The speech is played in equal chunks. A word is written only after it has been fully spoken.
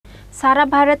Sara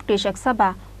Bharat Krishak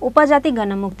Sabha, Upajati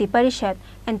Ganamukti Parishad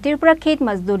and Tripura Khet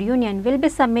Mazdoor Union will be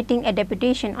submitting a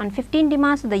deputation on 15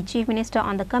 demands to the Chief Minister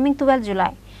on the coming 12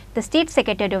 July. The State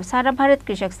Secretary of Sara Bharat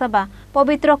Krishak Sabha,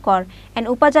 Pabitra and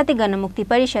Upajati Ganamukti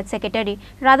Parishad Secretary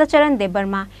Radha Charan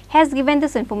Debbarma has given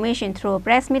this information through a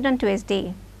press meet on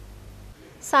Tuesday.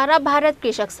 Sara Bharat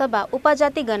Krishak Sabha,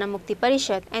 Upajati Ganamukti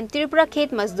Parishad and Tripura Khet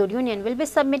Mazdoor Union will be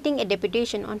submitting a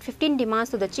deputation on 15 demands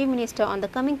to the Chief Minister on the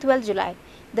coming 12 July.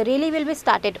 The rally will be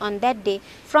started on that day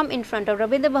from in front of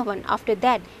Radha Bhavan. After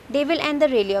that, they will end the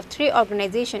rally of three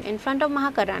organizations in front of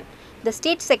Charan. The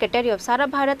State Secretary of Sara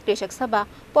Bharat Krishak Sabha,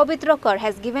 Pabitra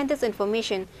has given this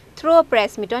information through a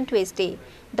press meet on Tuesday.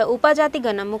 The Upajati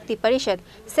Ganamukti Parishad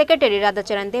Secretary Radha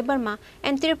Charan Debbarma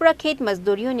and Tripura Khet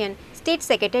Mazdoor Union State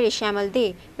Secretary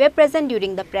The were present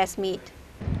during the press meet.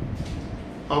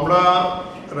 আমরা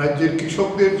রাজ্যের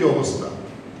কৃষকদের যে অবস্থা,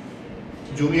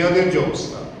 জুনিয়রদের যে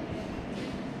অবস্থা,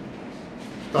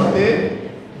 তাতে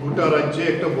গোটা রাজ্যে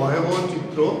একটা ভয়াবহ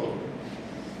চিত্র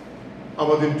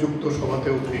আমাদের যুক্ত সভাতে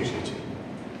উঠে এসেছে।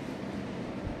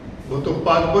 গত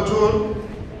 5 বছর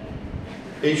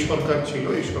এই সরকার ছিল,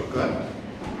 এই সরকার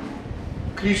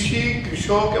কৃষি,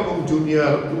 কৃষক এবং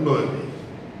জুনিয়র উন্নয়নে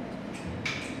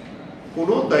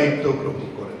কোনো দায়িত্ব গ্রহণ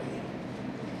করেনি।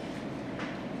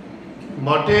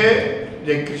 মাঠে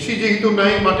যে কৃষি যেহেতু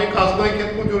নাই, মাঠে কাজ নয়,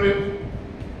 ক্ষেত মজুরের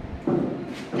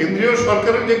কেন্দ্রীয়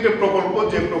সরকারের যে একটা প্রকল্প,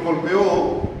 যে প্রকল্পেও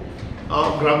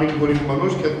গ্রামীণ গরিব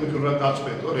মানুষ ক্ষেত মজুররা কাজ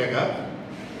পেত, রেগা,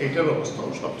 এটার অবস্থাও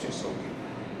সবচেয়ে সঙ্গীন।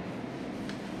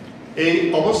 এই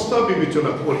অবস্থা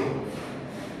বিবেচনা করে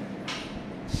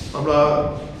আমরা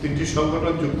 3টি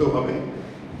সংগঠন যুক্তভাবে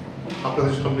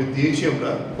আপনাদের সামনে দিয়েছি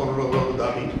আমরা 15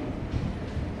 দাবি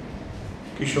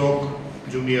কৃষক,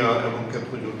 জুনিয়র এবং ক্ষেত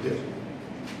মজুরদের।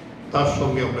 তার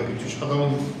সঙ্গে আমরা কিছু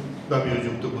সাধারণ দাবিও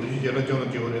যুক্ত করেছি, যেটা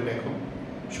জনজীবনের এখন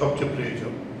সবচেয়ে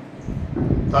প্রয়োজন।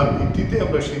 তার ভিত্তিতে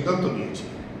আমরা সিদ্ধান্ত নিয়েছি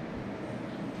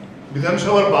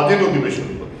বিধানসভার বাজেট অধিবেশন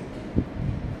করে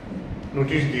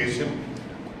নোটিশ দিয়েছেন,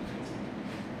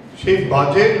 সেই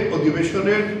বাজেট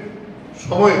অধিবেশনের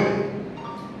সময়তে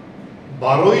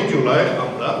 12ই জুলাই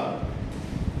আমরা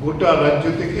গোটা রাজ্য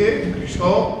থেকে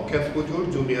কৃষক, ক্ষেত মজুর,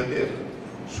 জুনিয়রদের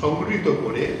সংগঠিত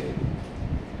করে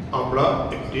আমরা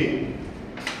একটি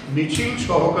মিছিল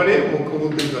সহকারে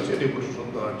মুখ্যমন্ত্রীর কাছে ডেপুটেশন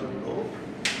দেওয়ার জন্য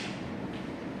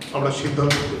আমরা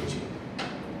সিদ্ধান্ত করেছি।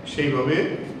 সেইভাবে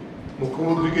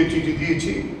মুখ্যমন্ত্রীকে চিঠি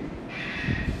দিয়েছি।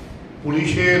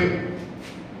 পুলিশের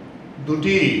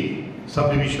 2টি সাব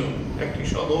ডিভিশন, একটি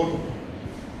সদর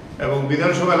এবং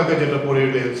বিধানসভা এলাকা যেটা পড়ে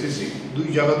এলসিসি, 2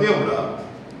 জায়গাতে আমরা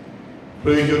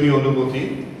প্রয়োজনীয়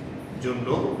অনুমতির জন্য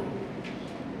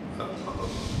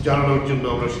জানানোর জন্য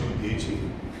আমরা চিঠি দিয়েছি।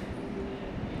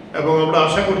 এবং আমরা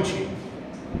আশা করছি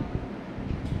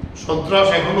সন্ত্রাস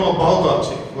এখনো অব্যাহত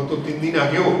আছে। গত 3 দিন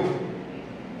আগেও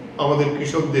আমাদের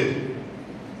কৃষকদের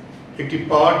একটি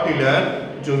পাওয়ার টিলার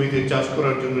জমিতে চাষ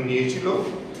করার জন্য নিয়েছিল।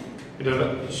 এটা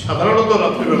সাধারণত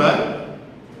রাত্রিবেলায়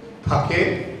থাকে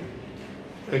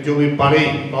জমির পাড়েই,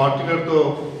 পাওয়ার টিলার তো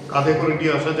কাঁধে করে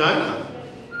নিয়ে আসা যায় না,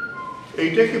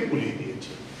 এইটাকে পুলিয়ে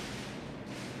দিয়েছে।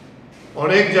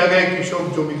 অনেক জায়গায় কৃষক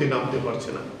জমিতে নামতে পারছে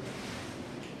না,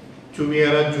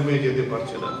 জমিয়ারা জমে যেতে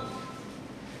পারছে না।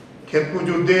 ক্ষেত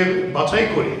মজুরদের বাছাই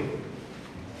করে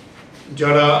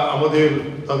যারা আমাদের,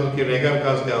 তাদেরকে রেগার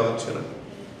কাজ দেওয়া হচ্ছে না।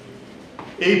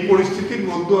 এই পরিস্থিতির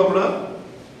মধ্যে আমরা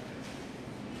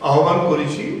আহ্বান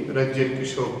করেছি রাজ্যের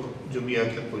কৃষক, জমিয়া,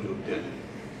 ক্ষেত মজুরদের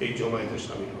এই জমায়েতে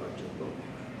সামিল হওয়ার জন্য।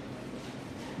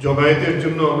 জমায়েতের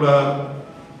জন্য আমরা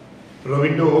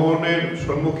রবীন্দ্র ভবনের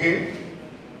সম্মুখে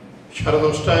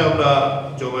 10:30টায় আমরা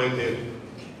জমায়েতের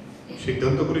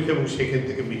সিদ্ধান্ত করেছি এবং সেখান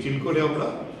থেকে মিছিল করে আমরা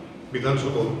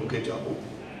বিধানসভা অভিমুখে যাব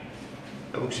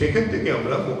এবং সেখান থেকে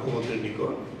আমরা মুখ্যমন্ত্রীর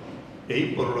নিকট এই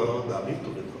 15 দাবি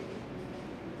তুলে ধরব।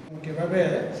 যেভাবে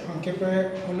সংক্ষেপে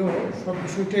হলেও সব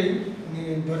বিষয়টাই উনি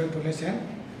ধরে তুলেছেন।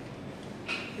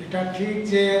 এটা ঠিক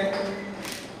যে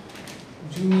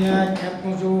জুনিয়র, ক্ষেত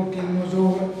মজুর, দিন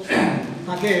মজুর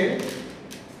তাদের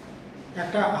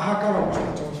একটা হাহাকার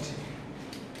অবস্থা চলছে।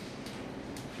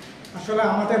 আসলে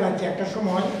আমাদের রাজ্যে একটা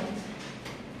সময়,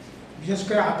 বিশেষ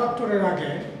করে 78-এর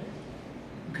আগে,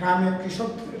 গ্রামের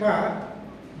কৃষকরা,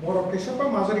 বড় কৃষক বা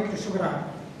মাঝারি কৃষকরা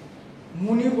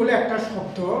মুনি বলে একটা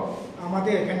শব্দ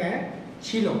আমাদের এখানে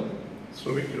ছিল।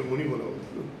 শ্রমিকরা মুনি বলে,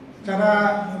 যারা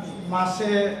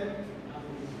মাসে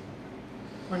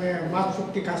মাস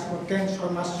চুক্তি কাজ করতেন, 6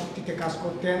 মাস চুক্তিতে কাজ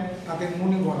করতেন, তাদের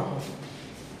মুনি বলা হতো।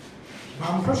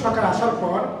 বামফ্রন্ট সরকার আসার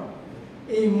পর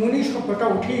এই মুনি শব্দটা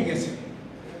উঠেই গেছে।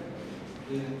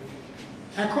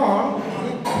 এখন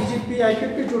বিজেপি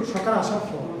আইপিপি জোট সরকার আসার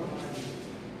পর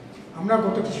আমরা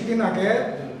গত কিছুদিন আগে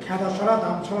খেদাছড়া,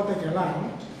 দামছড়াতে গেলাম।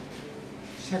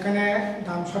 সেখানে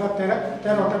দামসরা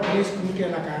 13টা পুলিশ কমিটি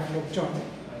এলাকার লোকজন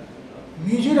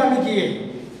মিজোরামে গিয়ে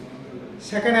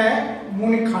সেখানে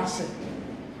মনি খাটছে।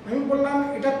 আমি বললাম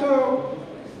এটা তো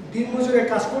দিনমজুরের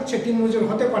কাজ করছে, দিনমজুর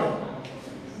হতে পারে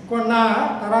না,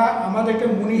 তারা আমাদেরকে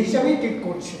মনি হিসাবেই ট্রিট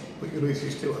করছে।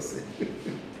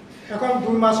 এখন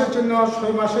 2 মাসের জন্য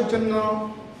 6 মাসের জন্য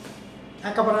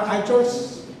একেবারে আইচল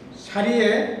ছাড়িয়ে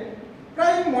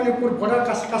প্রায় মণিপুর বর্ডার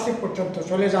কাছাকাছি পর্যন্ত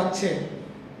চলে যাচ্ছে।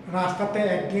 রাস্তাতে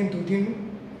 1 দিন 2 দিন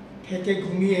থেকে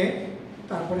ঘুমিয়ে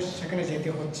তারপরে সেখানে যেতে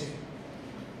হচ্ছে।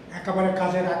 একেবারে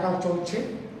কাজের আকাল চলছে।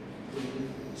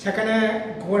 সেখানে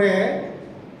ঘুরে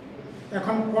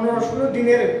এখন 15-16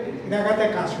 দিনের জায়গাতে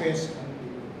কাজ হয়েছে,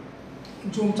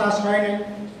 জুম চাষ হয়নি,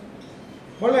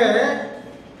 ফলে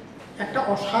একটা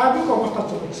অস্বাভাবিক অবস্থা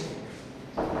চলছে।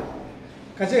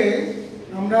 কাজে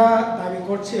আমরা দাবি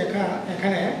করছি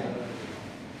এখানে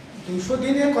 200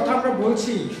 দিনের কথা আমরা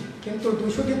বলছি, কিন্তু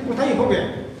 200 দিন কোথায় হবে?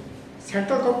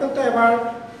 সেন্ট্রাল গভর্নমেন্ট তো এবার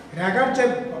রেগার যে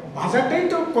বাজেটটাই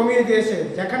তো কমিয়ে দিয়েছে,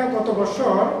 যেখানে গত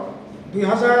বছর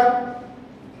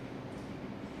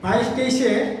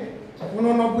 2022-23-এ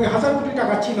 89,000 কোটি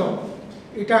টাকা ছিল,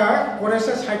 এটা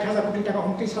করেছে 60,000 কোটি টাকা,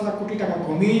 29,000 কোটি টাকা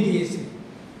কমিয়ে দিয়েছে।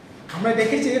 আমরা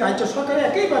দেখেছি রাজ্য সরকার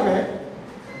একইভাবে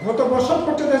গত বছর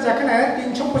পর্যন্ত যেখানে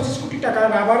 325 কোটি টাকা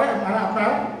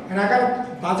আপনার রাগার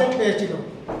বাজেট হয়েছিল,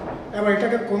 এবার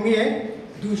এটাকে কমিয়ে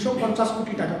 250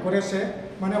 কোটি টাকা করেছে,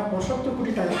 মানে 75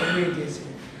 কোটি টাকা কমিয়ে দিয়েছে।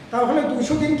 তাহলে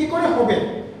 200 দিন কী করে হবে?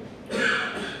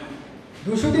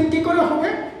 200 দিন কী করে হবে?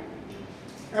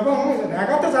 এবং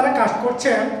রাগাতে যারা কাজ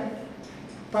করছেন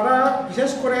তারা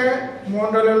বিশেষ করে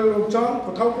মণ্ডলের লোকজন,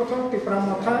 কোথাও কোথাও ত্রিপুরা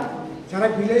মাথা, যারা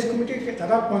ভিলেজ কমিটি,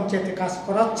 যারা পঞ্চায়েতে কাজ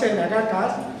করাচ্ছে রেগার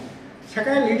কাজ,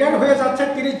 সেখানে লিডার হয়ে যাচ্ছে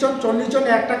 30 জন 40 জন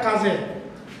একটা কাজে।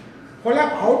 ফলে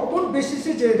আউটপুট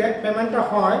বেসিসে যে পেমেন্টটা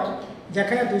হয়,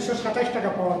 যেখানে 227 টাকা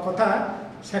পাওয়ার কথা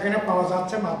সেখানে পাওয়া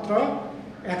যাচ্ছে মাত্র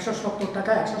 170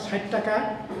 টাকা, 160 টাকা।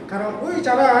 কারণ ওই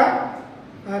যারা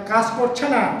কাজ করছে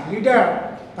না লিডার,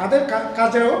 তাদের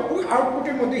কাজেও ওই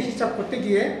আউটপুটের মধ্যে হিসাব করতে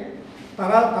গিয়ে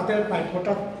তারা তাদের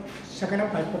প্রাপ্যটা সেখানে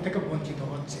প্রাপ্য থেকে বঞ্চিত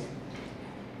হচ্ছে।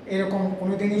 এরকম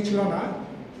কোনোদিনই ছিল না।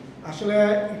 আসলে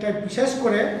এটা বিশেষ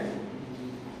করে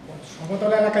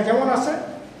সমতল এলাকা যেমন আছে,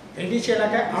 এডিসি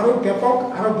এলাকায় আরও ব্যাপক,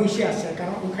 আরও বেশি আছে।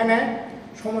 কারণ ওখানে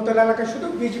সমতল এলাকায় শুধু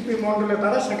বিজেপি মণ্ডলে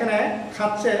তারা সেখানে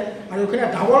খাচ্ছে, আর ওখানে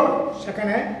ডাবল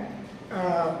সেখানে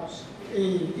এই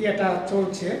ইয়েটা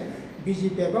চলছে।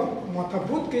 বিজেপি এবং মাথা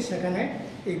বুথকে সেখানে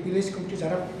এই ভিলেজ কমিটি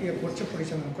যারা ইয়ে করছে,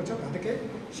 পরিচালনা করছে, তাদেরকে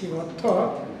সেই অর্থ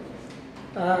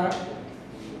তারা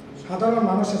সাধারণ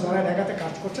মানুষের যারা জায়গাতে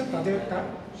কাজ করছে তাদের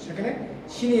সেখানে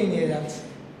ছিনিয়ে নিয়ে যাচ্ছে।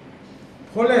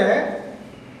 ফলে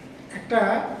একটা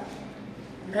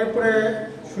এরপরে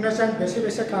শুনেছেন বেশি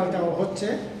বেশি কাজ দেওয়া হচ্ছে,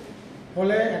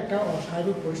 ফলে একটা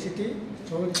অস্বাভাবিক পরিস্থিতি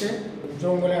চলছে।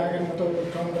 জঙ্গলে আগের মতো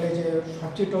জঙ্গলে যে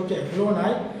সবজি টবজি এগুলোও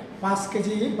নাই। 5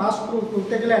 কেজি বাঁশকুড়ো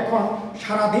তুলতে গেলে এখন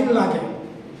সারাদিন লাগে।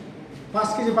 5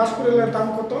 কেজি বাঁশকুড়ের দাম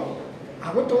কত?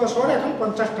 আগরতলা শহরে এখন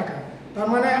 50 টাকা, তার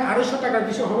মানে 250 টাকার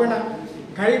বেশি হবে না।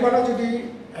 গাড়ি ভাড়া যদি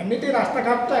এমনিতেই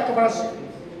রাস্তাঘাটটা একেবারে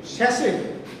শেষে,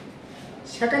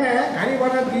 সেখানে গাড়ি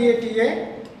ভাড়া দিয়ে টিয়ে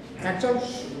একজন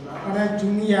মানে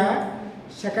জুনিয়া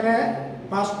সেখানে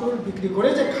বাঁশকুড়ো বিক্রি করে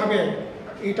যে খাবে,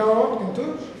 এটাও কিন্তু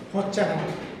হচ্ছে না।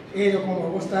 এইরকম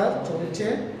অবস্থা চলছে।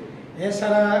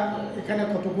 এছাড়া এখানে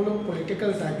কতগুলো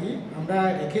পলিটিক্যাল দাবি আমরা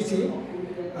রেখেছি।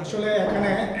 আসলে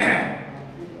এখানে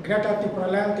গ্রেটার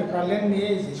ত্রিপুরাল্যান্ড নিয়ে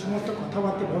যে সমস্ত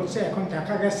কথাবার্তা বলছে, এখন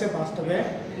দেখা গেছে বাস্তবে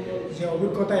যে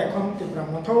অভিজ্ঞতা, এখন ত্রিপুরা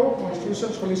মথাও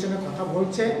কনস্টিটিউশন সলিউশনের কথা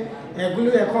বলছে।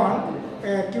 এগুলো এখন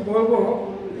কি বলবো,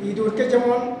 ইঁদুরকে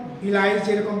যেমন বিলাই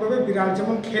যেরকমভাবে বিড়াল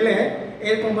যেমন খেলে,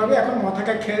 এরকমভাবে এখন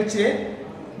মাথাকে খেলছে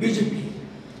বিজেপি।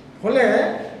 ফলে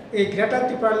এই গ্রেটার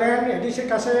ত্রিপুরাল্যান্ড এডিসির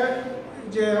কাছে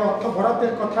যে অর্থ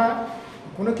বরাদ্দের কথা,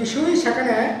 কোনো কিছুই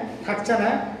সেখানে থাকছে না।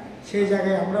 সেই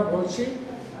জায়গায় আমরা বলছি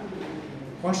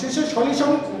কনস্টিটিউশন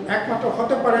সলিউশন একমাত্র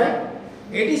হতে পারে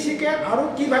এডিসিকে আরও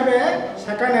কীভাবে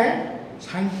সেখানে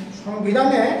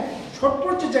সংবিধানে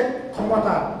সর্বোচ্চ যে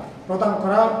ক্ষমতা প্রদান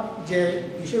করার যে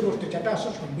বিষয়বস্তু, যেটা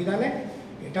আসলে সংবিধানে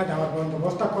এটা দেওয়ার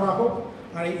ব্যবস্থা করা হোক।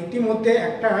 আর ইতিমধ্যে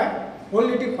একটা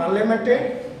অলরেডি পার্লামেন্টে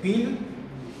বিল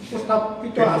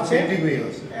উপস্থাপিত আছে,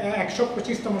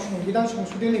 125তম সংবিধান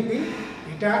সংশোধনী বিল,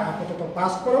 এটা আপাতত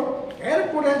পাস করো।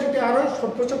 এরপরে যদি আরও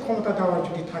সর্বোচ্চ ক্ষমতা দেওয়ার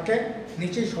যদি থাকে,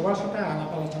 নিচেই সবার সাথে আলাপ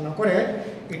আলোচনা করে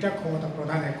এটা ক্ষমতা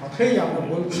প্রদানের কথাই আমরা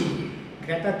বলছি।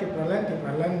 গ্রেটার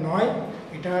ত্রিপুরাল্যান্ড নয়,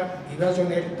 এটা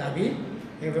বিভাজনের দাবি।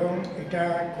 এবং এটা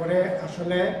করে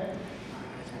আসলে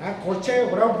যারা করছে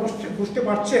ওরাও বুঝতে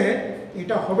পারছে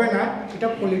এটা হবে না, এটা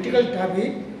পলিটিক্যাল দাবি।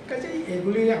 কাজেই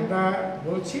এগুলি আমরা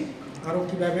বলছি আরও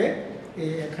কীভাবে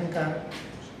এখানকার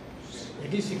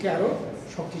এডিসিকে আরও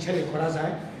শক্তিশালী করা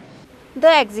যায়।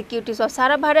 The executives of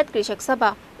Sara Bharat Krishak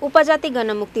Sabha, Upajati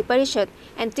Ganamukti Parishad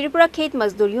and Tripura Khet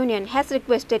Mazdoor Union has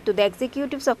requested to the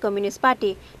executives of Communist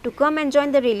Party to come and join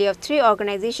the rally of 3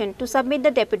 organizations to submit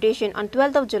the deputation on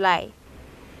 12th of July.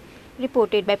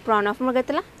 Reported by Pranav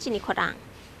Murgatala, Chinikhorang.